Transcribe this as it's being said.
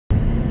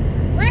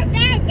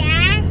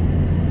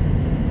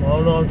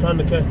trying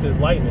to catch this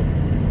lightning.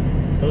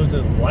 It was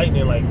just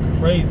lightning like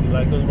crazy,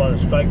 like it was about to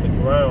strike the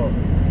ground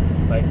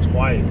like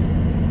twice.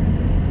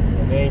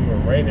 And it ain't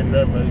even raining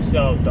nothing, but you see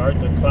how dark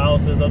the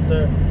clouds is up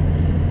there?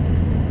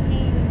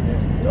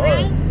 It's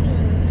dark.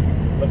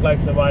 Look like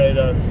somebody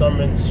done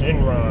summoned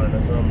Shinron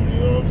or something, you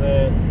know what I'm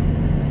saying?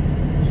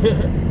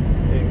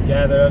 They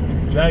gather up the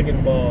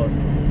Dragon Balls. You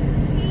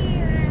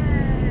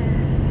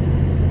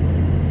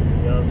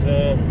know what I'm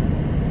saying?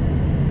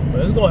 But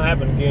it's gonna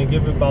happen again.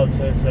 Give it about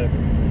 10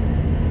 seconds.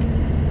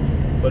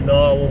 But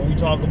no, when we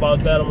talk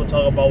about that, I'm gonna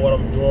talk about what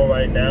I'm doing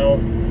right now.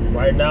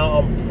 Right now,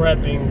 I'm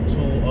prepping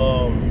to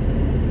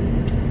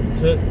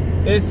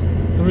it's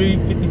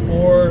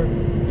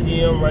 3:54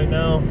 p.m. right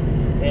now,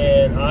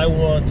 and I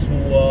want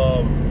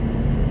to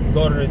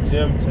go to the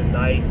gym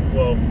tonight.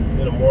 Well,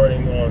 in the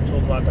morning, or 2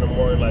 o'clock in the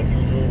morning, like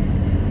usual.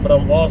 But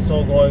I'm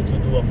also going to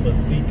do a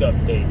physique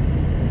update.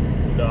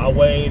 You know, I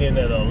weighed in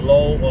at a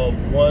low of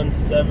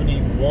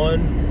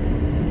 171.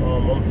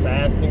 I'm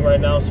fasting right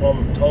now, so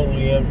I'm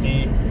totally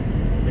empty.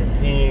 Been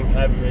peeing,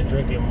 haven't been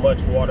drinking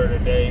much water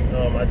today.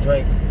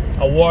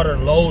 I water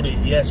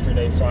loaded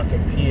yesterday so I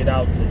can pee it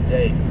out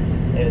today.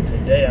 And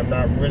today I'm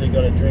not really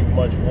gonna drink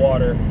much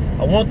water.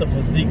 I want the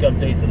physique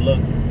update to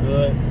look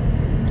good.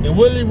 It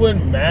really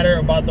wouldn't matter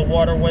about the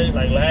water weight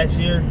like last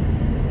year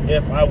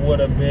if I would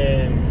have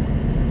been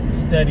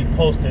steady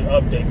posting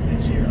updates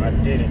this year. I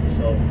didn't,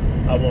 so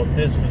I want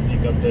this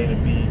physique update to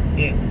be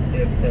it.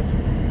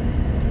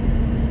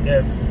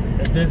 If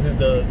this is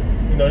the,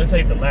 you know, this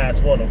ain't the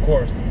last one, of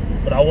course,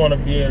 but I want to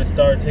be able to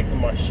start taking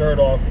my shirt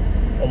off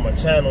on my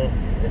channel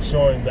and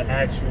showing the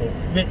actual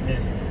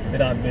fitness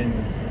that I've been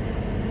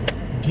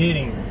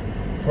getting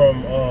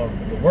from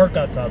the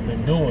workouts I've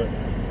been doing.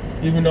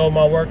 Even though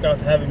my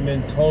workouts haven't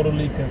been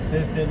totally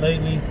consistent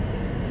lately,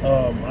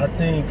 I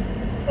think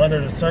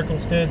under the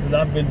circumstances,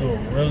 I've been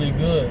doing really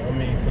good. I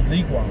mean,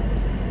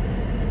 physique-wise.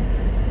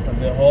 I've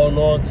been holding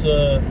on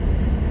to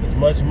as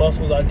much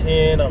muscle as I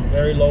can. I'm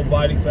very low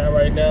body fat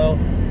right now.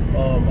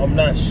 I'm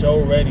not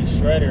show-ready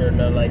shredder or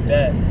nothing like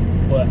that,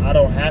 but I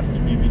don't have to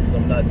be because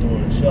I'm not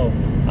doing a show.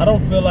 I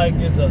don't feel like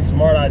it's a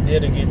smart idea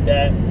to get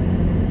that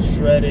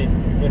shredded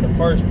in the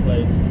first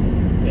place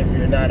if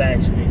you're not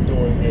actually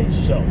doing a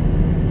show.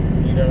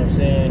 You know what I'm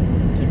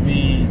saying? To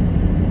be,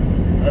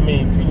 I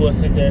mean, people will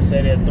sit there and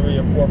say they're 3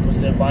 or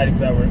 4% body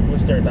fat,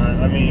 which they're not.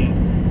 I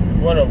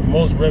mean, one of the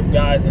most ripped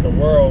guys in the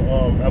world,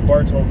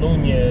 Alberto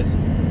Nunez,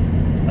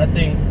 I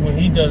think when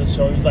he does a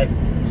show, he's like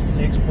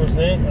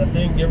 6%, I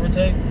think, give or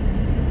take.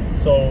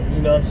 So, you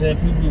know what I'm saying?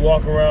 People be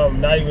walking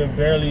around not even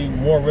barely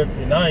more ripped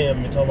than I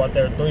am and talk about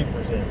they're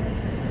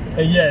 3%.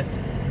 And yes,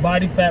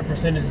 body fat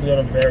percentage is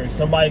going to vary.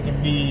 Somebody can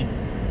be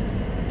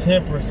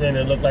 10%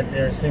 and look like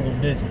they're in single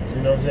digits, you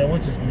know what I'm saying?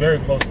 Which is very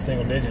close to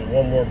single digits.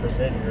 1 more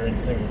percent, you're in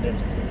single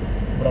digits.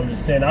 But I'm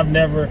just saying, I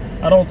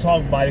don't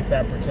talk body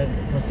fat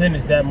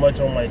percentage that much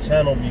on my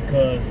channel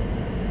because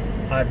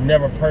I've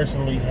never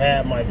personally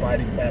had my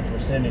body fat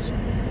percentage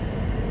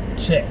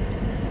checked,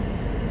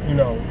 you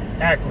know,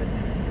 accurate.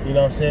 You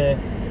know what I'm saying?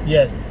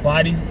 Yes,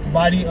 body,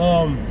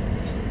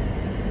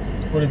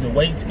 what is it,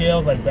 weight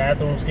scales, like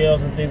bathroom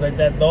scales and things like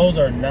that, those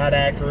are not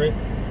accurate.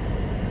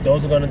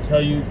 Those are going to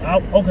tell you,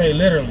 okay,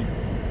 literally,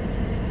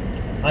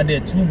 I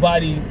did 2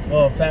 body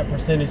fat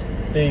percentage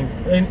things,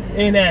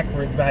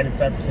 inaccurate body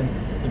fat percentage.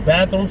 The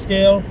bathroom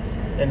scale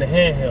and the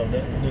handheld.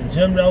 The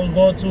gym that I was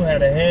going to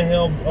had a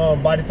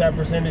handheld body fat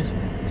percentage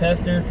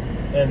tester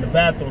and the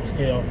bathroom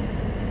scale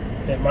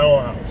at my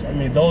own house. I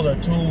mean, those are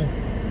 2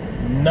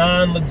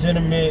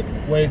 non-legitimate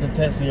ways of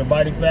testing your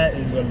body fat.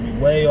 Is going to be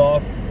way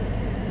off.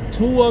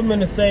 2 of them in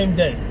the same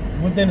day,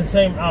 within the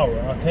same hour.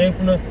 I came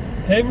from the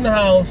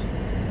house,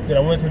 then I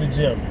went to the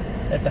gym.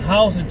 At the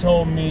house, it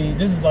told me,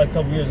 this is like a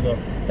couple years ago,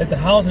 at the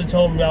house, it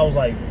told me I was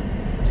like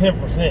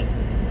 10%.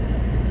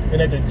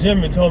 And at the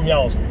gym, it told me I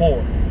was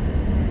 4.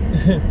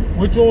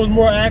 Which one was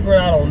more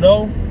accurate, I don't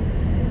know.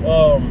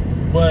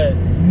 But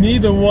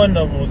neither one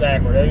of them was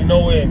accurate. There's no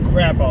way in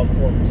crap I was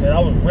 4%. I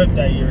was ripped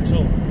that year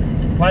too.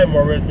 Probably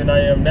more ripped than I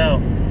am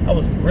now. I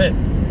was ripped.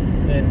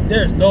 And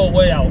there's no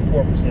way I was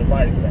 4%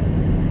 body fat.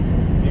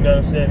 You know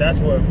what I'm saying? That's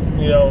what,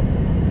 you know,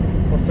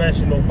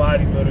 professional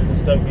bodybuilders and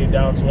stuff get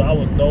down to. I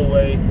was no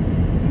way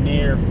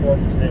near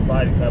 4%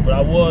 body fat, but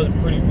I was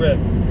pretty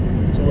ripped.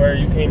 So where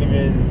you can't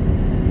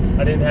even,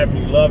 I didn't have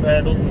any love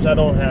handles, which I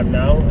don't have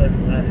now.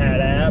 And I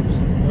had abs,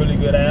 really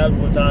good abs,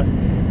 which I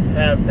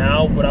have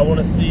now, but I want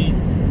to see,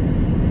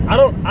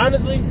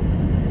 honestly,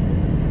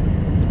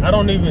 I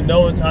don't even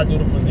know until I do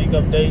the physique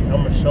update.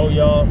 I'm going to show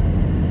y'all.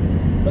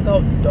 Look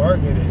how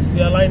dark it is. You see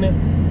that lightning?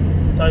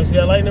 Tom, you see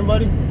that lightning,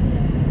 buddy?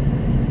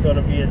 It's going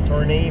to be a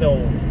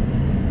tornado.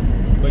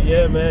 But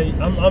yeah,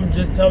 man, I'm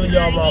just telling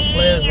y'all my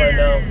plans right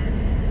now.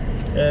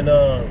 And,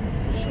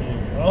 shoot,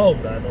 I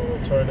hope not no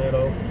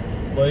tornado.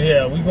 But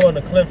yeah, we going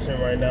to Clemson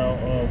right now,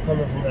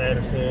 coming from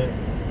Anderson.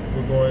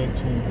 We're going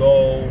to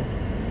go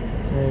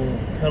through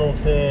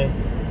Pendleton.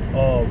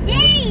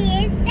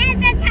 There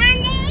that's a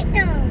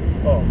tornado.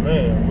 Oh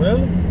man,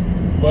 really?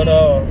 But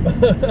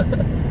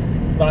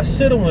I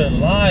should have went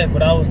live,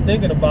 but I was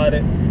thinking about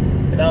it,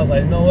 and And I was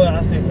like, you know what?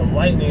 I see some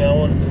lightning. I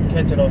wanted to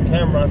catch it on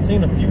camera. I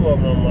seen a few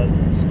of them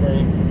on my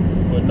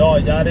screen. But no,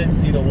 y'all didn't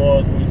see the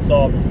ones we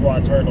saw before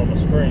I turned on the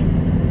screen.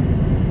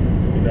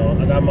 You know,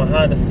 I got my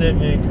Honda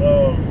Civic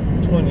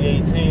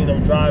 2018.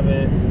 I'm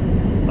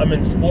driving. I'm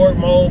in sport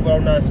mode, but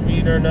I'm not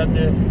speeding or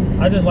nothing.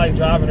 I just like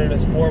driving in the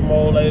sport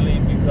mode lately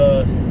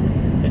because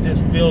it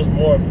just feels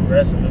more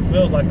aggressive. It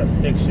feels like a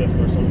stick shift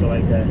or something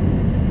like that.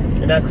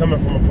 And that's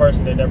coming from a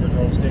person that never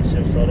drove stick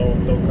shift, so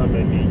don't come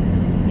at me.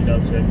 You know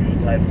what I'm saying? If you're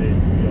the type that, you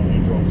know,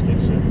 you drove stick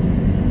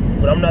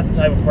shift. But I'm not the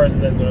type of person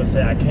that's gonna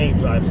say I can't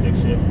drive stick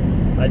shift.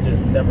 I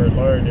just never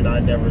learned and I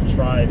never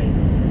tried it.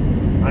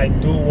 I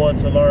do want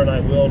to learn,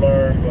 I will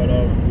learn, but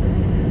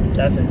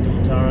that's in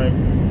due time.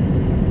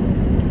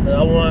 And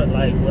I want,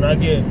 like, when I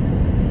get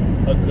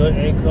a good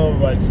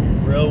income, like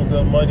some real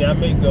good money, I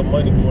make good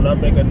money, but when I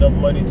make enough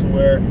money to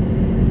where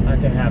I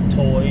can have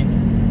toys,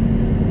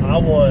 I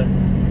want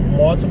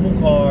multiple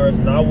cars,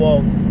 and I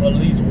want at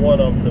least one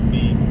of them to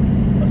be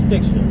a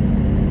stick shift.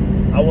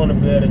 I want to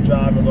be able to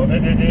drive and go, you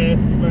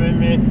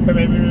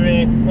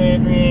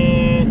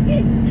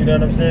know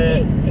what I'm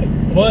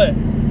saying? But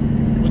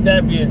with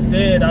that being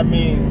said, I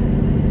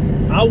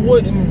mean, I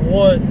wouldn't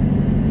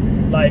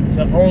want, like,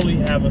 to only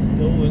have a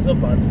still. It's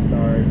about to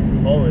start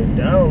going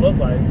down. Look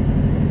like,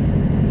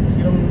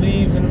 see them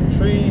leaves and them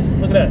trees.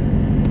 Look at that.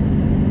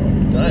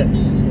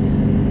 Nice.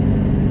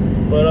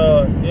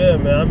 But yeah,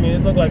 man. I mean,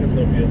 it looks like it's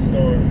gonna be a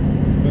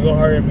storm. We're gonna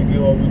hurry up and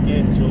get what we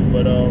get to.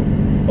 But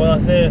what I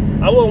said,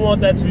 I wouldn't want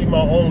that to be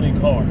my only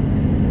car.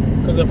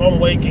 Cause if I'm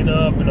waking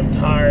up and I'm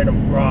tired,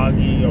 I'm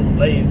groggy, I'm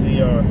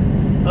lazy, or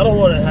I don't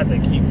want to have to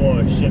keep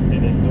on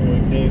shifting and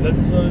doing things. I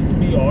just want it to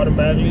be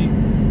automatically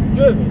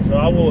driven. So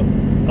I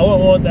wouldn't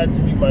want that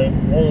to be my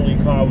only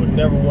car. I would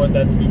never want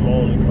that to be my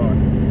only car.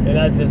 And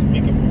that's just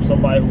speaking from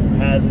somebody who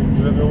hasn't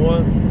driven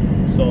one.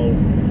 So,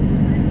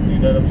 you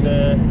know what I'm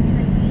saying?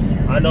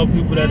 I know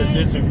people that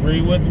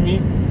disagree with me.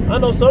 I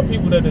know some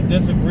people that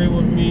disagree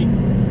with me.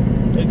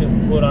 They just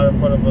put out in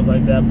front of us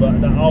like that.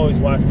 But I always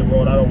watch the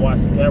road. I don't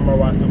watch the camera, I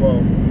watch the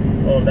road.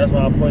 That's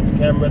why I point the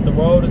camera at the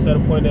road instead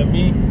of pointing at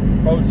me.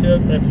 Pro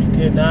tip, if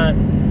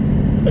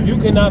you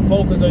cannot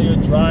focus on your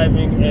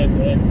driving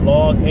and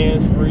vlog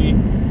hands-free,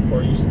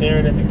 or you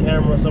staring at the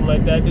camera or something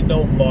like that, then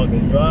don't vlog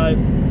and drive.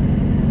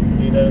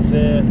 You know what I'm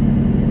saying?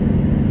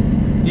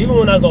 Even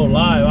when I go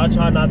live, I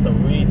try not to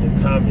read the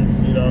comments,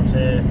 you know what I'm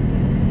saying?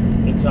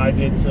 Until I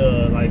get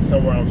to, like,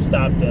 somewhere I'm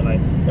stopped at.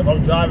 Like, if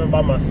I'm driving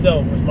by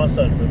myself, which my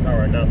son's in the car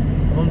right now,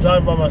 if I'm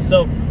driving by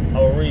myself, I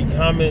will read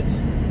comments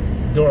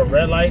during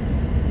red lights.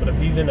 But if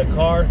he's in the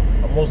car,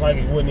 I most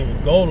likely wouldn't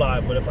even go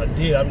live. But if I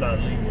did, I'm not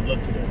even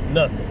looking at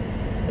nothing.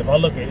 If I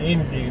look at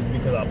anything, it's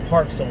because I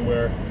parked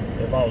somewhere.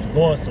 If I was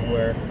going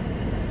somewhere,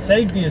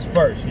 safety is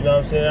first, you know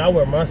what I'm saying? I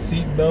wear my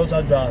seat belts,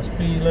 I drive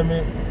speed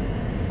limit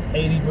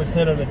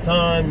 80% of the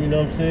time, you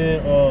know what I'm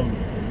saying?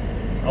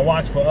 I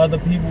watch for other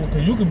people,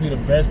 because you could be the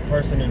best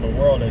person in the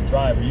world at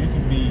driving. You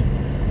could be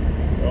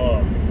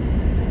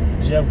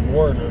Jeff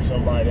Gordon or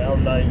somebody.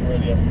 I'm not even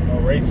really a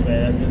race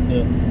fan. That's just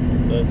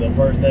the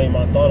first name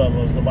I thought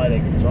of somebody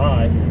that can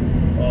drive.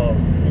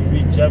 You could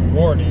be Jeff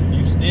Gordon.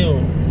 You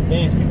still,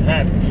 things can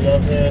happen, you know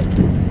what I'm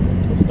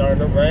saying? It's starting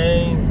to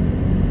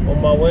rain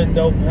on my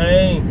window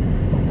pane.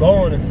 I'm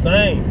going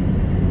insane.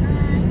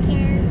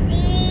 Can't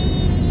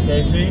see.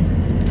 Can't see?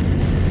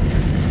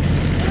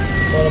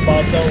 What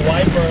about the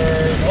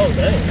wipers? Oh,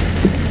 dang.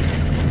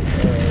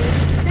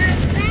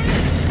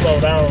 Slow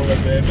down a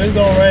little bit. If it's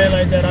gonna rain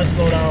like that, I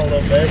slow down a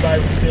little bit.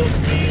 Everybody still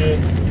speeding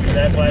and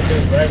act like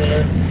it's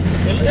regular.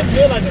 It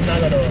feels like it's not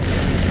gonna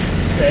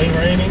stay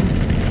raining.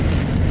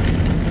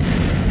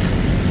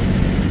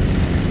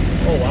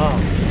 Oh, wow.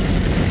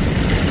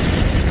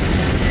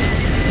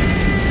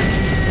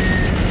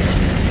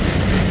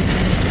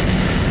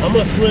 I'm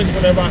gonna switch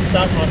whenever I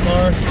stop my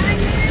car.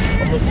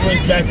 I'm gonna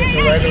switch back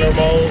into regular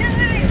mode.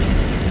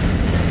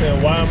 And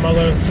why am I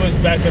going to switch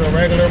back into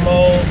regular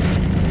mode?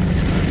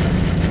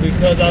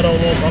 Because I don't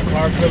want my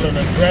car feeling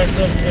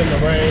aggressive in the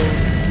rain.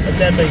 If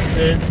that makes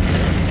sense.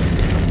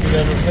 You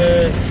know what I'm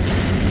saying?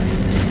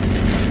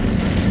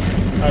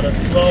 I done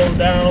slowed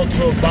down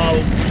to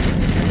about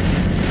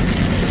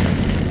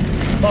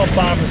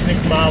 5 or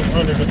 6 miles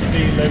under the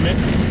speed limit.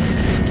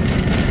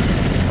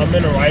 I'm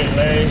in the right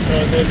lane, so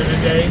at the end of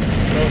the day, you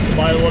know, if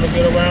somebody want to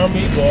get around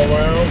me, go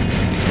around.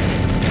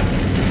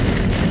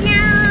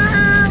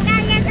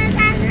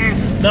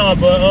 No,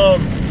 but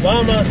why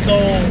am I so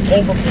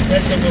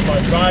overprotective with my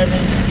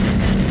driving?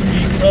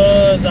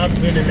 Because I've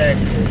been in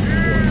accidents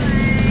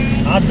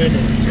before. I've been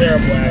in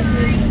terrible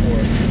accidents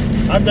before.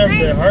 I've never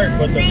been hurt,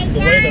 but the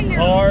way the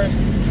cars,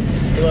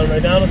 you know,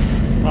 McDonald's,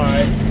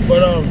 alright, but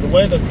the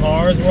way the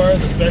cars were,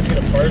 especially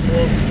the first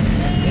one,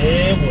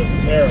 it was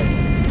terrible.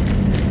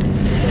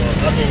 You know,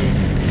 I mean,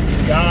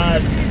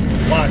 God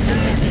watching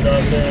us, you know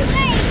what I'm saying?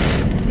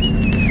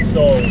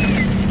 So,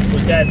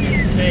 with that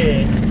being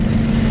said,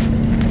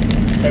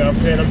 like I'm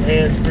saying, I'm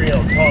hands-free,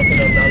 I'm talking,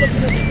 I'm not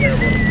looking at the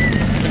camera.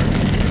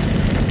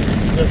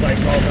 Just like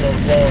talking on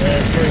the phone,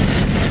 hands-free.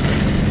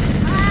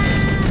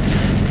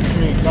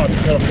 You talk to the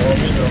telephone, I'm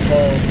using the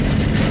phone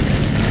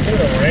Look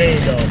at the rain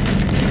though.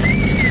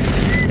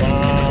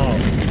 Wow.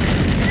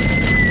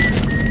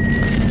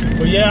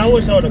 But yeah, I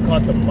wish I would have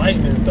caught the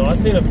lightnings though. I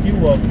seen a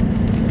few of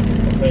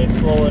them. Okay,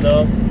 slowing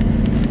up.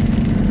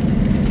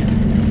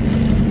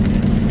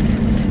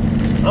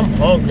 I'm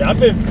hungry. I've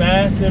been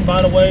fasting,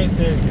 by the way,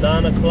 since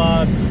 9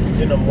 o'clock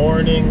in the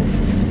morning,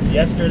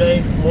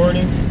 yesterday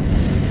morning.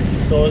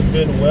 So it's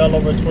been well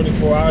over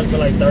 24 hours, it's been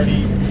like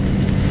 30,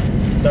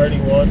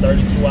 31,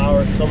 32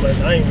 hours, something.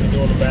 I ain't even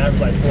doing the math.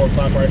 It's like 4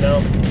 o'clock right now.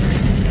 Doing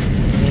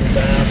the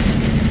math.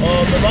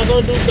 If I'm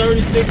gonna do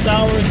 36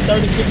 hours,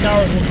 36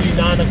 hours will be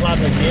 9 o'clock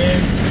again.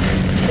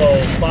 So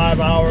 5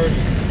 hours.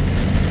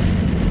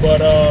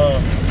 But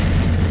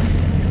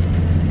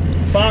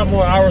 5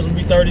 more hours will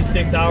be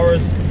 36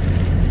 hours.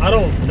 I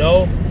don't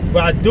know,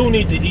 but I do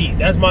need to eat.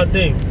 That's my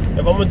thing. If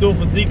I'm gonna do a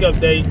physique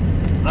update,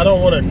 I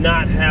don't want to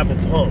not have a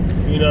pump.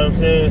 You know what I'm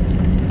saying?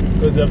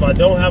 Because if I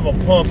don't have a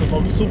pump, if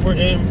I'm super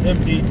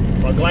empty,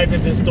 my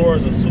glycogen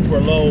stores are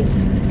super low.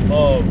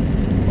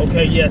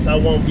 Okay, yes, I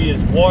won't be as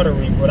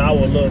watery, but I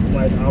will look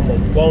like I'm a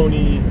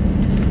bony.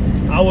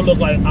 I will look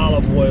like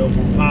olive oil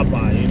from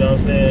Popeye. You know what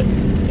I'm saying?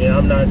 And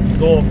I'm not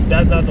going.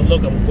 That's not the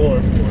look I'm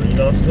going for. You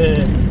know what I'm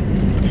saying?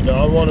 You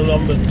know,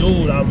 I'm a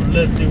dude, I'm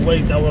lifting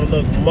weights, I want to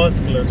look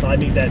muscular, so I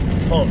need that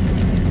pump.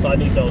 So I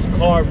need those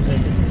carbs in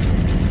me.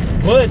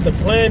 But the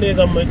plan is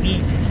I'm gonna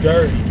eat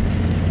dirty.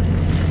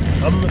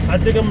 I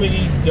think I'm gonna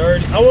eat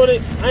dirty. I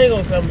ain't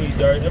gonna say I'm gonna eat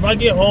dirty. If I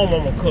get home,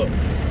 I'm gonna cook.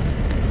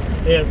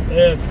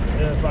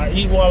 If I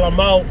eat while I'm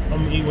out,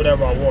 I'm gonna eat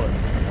whatever I want.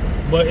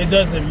 But it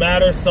doesn't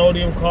matter,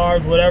 sodium,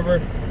 carbs,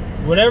 whatever,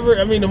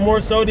 I mean, the more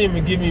sodium,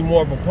 it gives me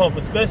more of a pump,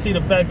 especially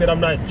the fact that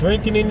I'm not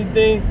drinking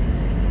anything.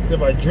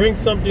 If I drink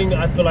something,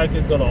 I feel like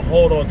it's gonna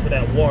hold on to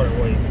that water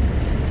weight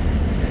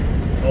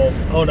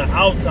on the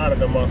outside of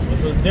the muscle.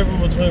 So the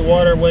difference between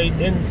water weight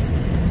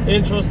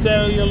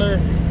intracellular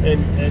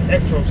and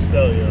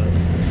extracellular.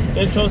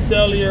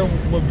 Intracellular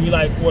would be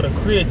like what a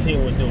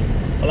creatine would do.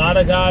 A lot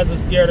of guys are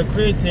scared of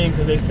creatine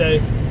because they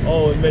say,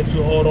 oh, it makes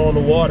you hold on to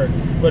water.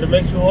 But it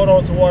makes you hold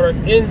on to water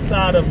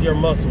inside of your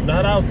muscle,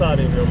 not outside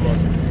of your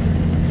muscle.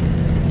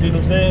 See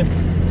what I'm saying?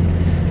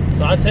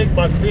 So I take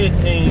my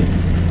creatine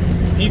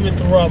even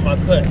throughout my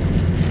cut.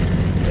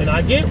 And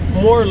I get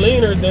more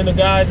leaner than the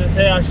guys that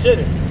say I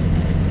shouldn't.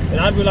 And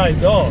I'd be like,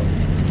 dog,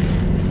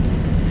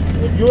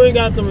 if you ain't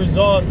got the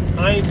results,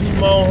 I ain't tooting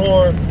my own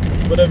horn.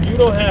 But if you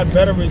don't have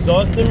better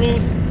results than me,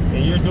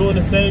 and you're doing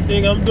the same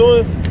thing I'm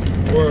doing,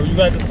 or you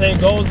got the same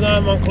goals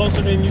I'm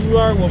closer than you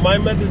are with my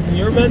methods and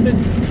your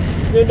methods,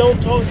 then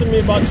don't talk to me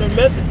about your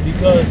methods,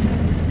 because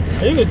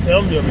you can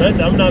tell me your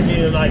method. I'm not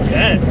being like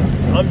that.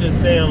 I'm just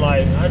saying,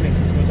 like, I need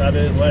to switch out of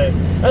this way.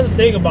 That's the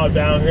thing about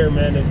down here,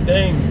 man. The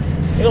thing,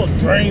 it don't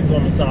drains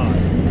on the side.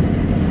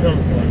 Down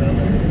there.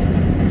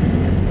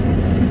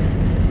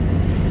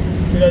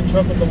 See that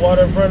truck with the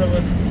water in front of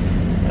us?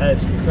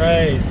 That's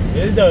crazy.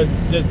 It does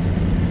just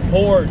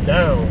pour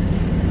down.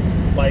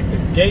 Like the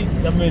gate,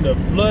 I mean the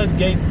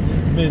floodgates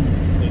has been,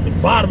 the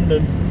bottom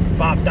done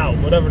popped out,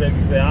 whatever they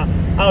can say. I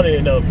don't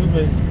even know. People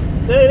been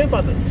saying they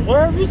about to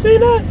swerve. You see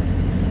that?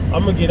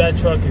 I'm gonna get that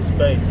truck in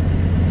space.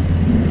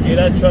 Get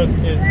that truck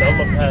in, I'm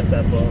gonna pass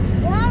that bug.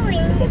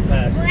 I'm gonna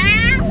pass it.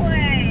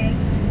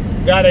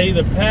 Gotta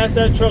either pass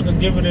that truck or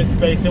give it in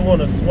space. It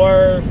wanna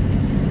swerve.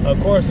 Of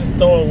course it's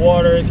throwing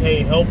water, it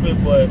can't help it,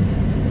 but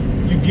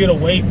you get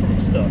away from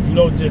stuff. You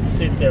don't just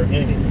sit there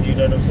in it. You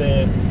know what I'm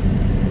saying?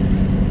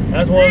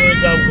 That's one of the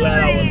reasons I'm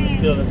glad I wasn't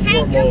still in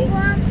sport mode.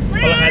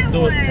 All I had to do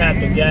was tap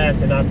the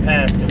gas and I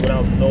passed it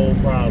without no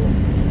problem.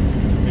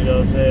 You know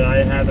what I'm saying? I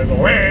didn't have to go,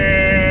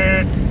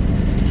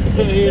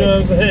 you know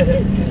what I'm saying? I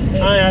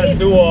didn't have to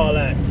do all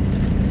that.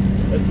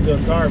 That's a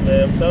good car,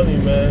 man. I'm telling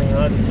you, man.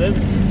 Honda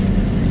Civic.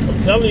 I'm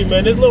telling you,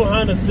 man, this little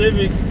Honda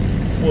Civic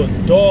was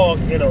dog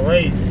in a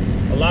race.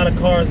 A lot of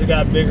cars that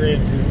got bigger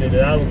engines in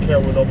it. I don't care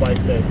what nobody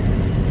says.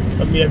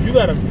 I mean, if you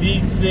got a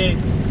V6,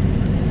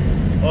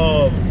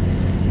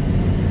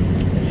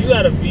 you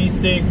got a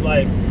V6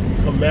 like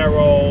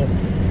Camaro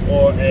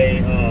or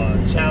a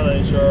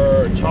Challenger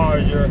or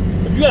Charger,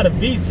 if you got a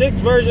V6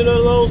 version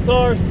of those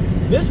cars,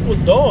 this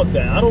would dog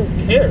that. I don't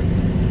care,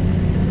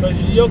 because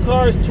your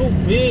car is too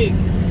big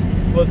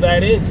for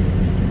that engine.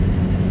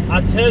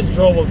 I test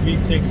drove a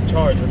V6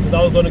 Charger because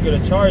I was going to get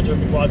a Charger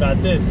before I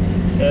got this,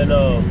 and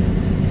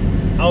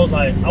I was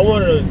like, I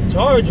wanted a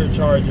Charger,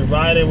 but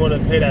I didn't want to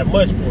pay that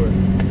much for it.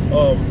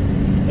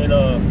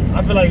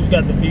 I feel like if you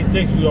got the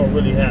V6, you don't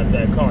really have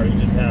that car. You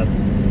just have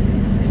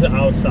the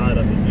outside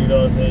of it. You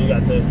know what I'm saying? You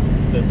got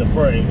the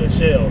frame, the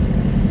shell,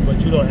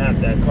 but you don't have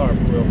that car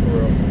for real.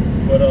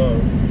 But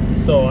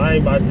so I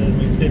ain't about to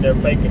be sitting there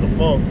faking the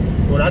funk.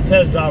 When I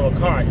test drive a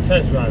car, I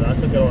test drive it. I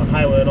took it on the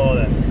highway and all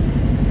that.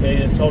 They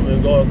just told me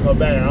to go and come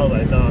back, and I was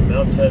like, nah, man,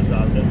 I'm test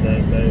driving this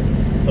thing, man.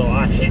 So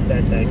I hit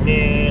that thing,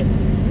 man.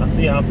 I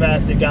see how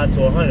fast it got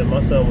to 100.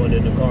 My son went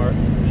in the car,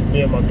 just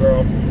me and my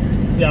girl.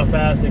 See how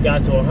fast it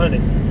got to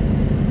 100.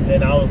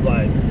 And I was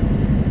like,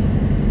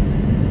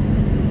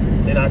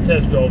 and I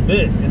test drove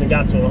this, and it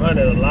got to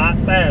 100 a lot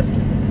faster.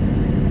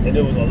 And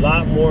it was a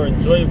lot more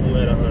enjoyable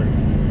at 100.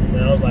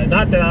 And I was like,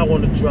 not that I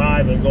want to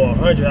drive and go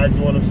 100. I just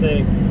want to say,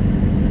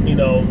 you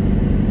know,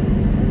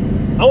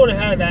 I want to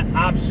have that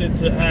option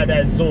to have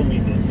that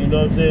zoominess. You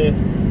know what I'm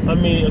saying? I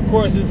mean, of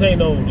course, this ain't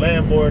no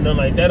Lambo or nothing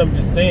like that. I'm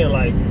just saying,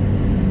 like,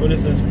 when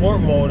it's in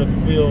sport mode, it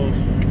feels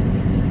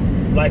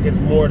like it's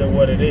more than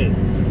what it is.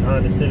 It's just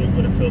Honda Civic,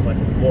 but it feels like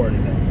it's more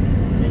than that.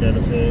 You know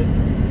what I'm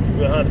saying?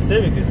 With Honda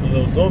Civic, it's a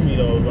little zoomy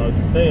though. I was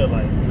just saying,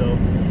 like, you know,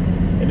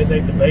 and this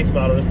ain't the base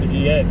model. It's the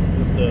EX.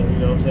 It's the, you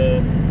know what I'm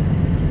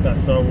saying? Got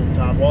sunroof,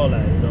 top, all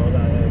that. You know,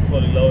 got it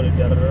fully loaded,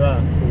 da da da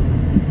da.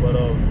 But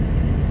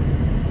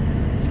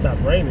stop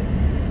raining.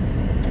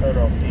 Turn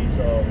off these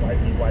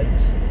wipey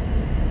wipes.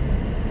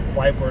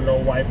 Wiper no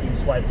wiping,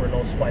 swiper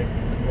no swiping.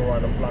 Come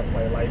around the block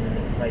like lightning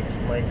and pipes,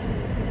 lengths.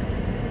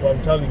 Well,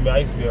 I'm telling you, man, I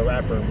used to be a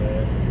rapper,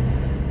 man.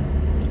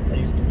 I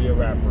used to be a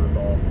rapper,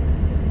 dog.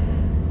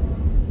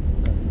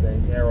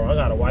 Arrow. I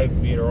got a wife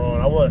beater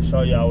on. I want to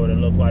show y'all what it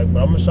looked like,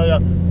 but I'm gonna show y'all.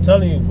 I'm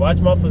telling you, watch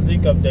my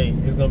physique update.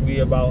 It's gonna be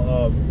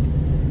about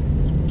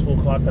 2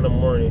 o'clock in the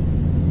morning.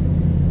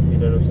 You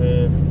know what I'm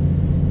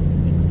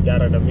saying?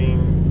 Got what I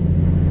mean?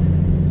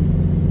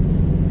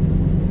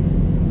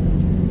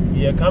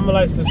 Yeah, comment,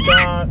 like,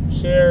 subscribe,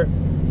 share.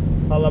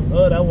 All up.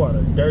 Oh, that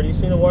water dirty. You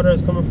see the water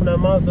that's coming from that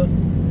Mazda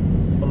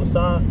on the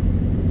side?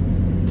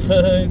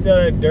 You see all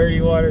that dirty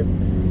water?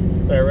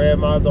 That red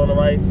Mazda on the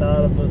right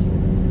side of us.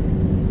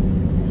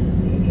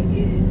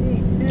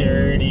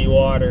 Dirty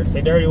water.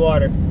 Say dirty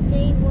water.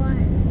 Dirty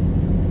water.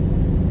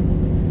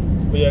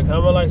 But yeah,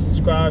 comment, like,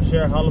 subscribe,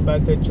 share, holler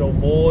back at your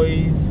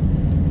boys.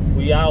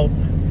 We out.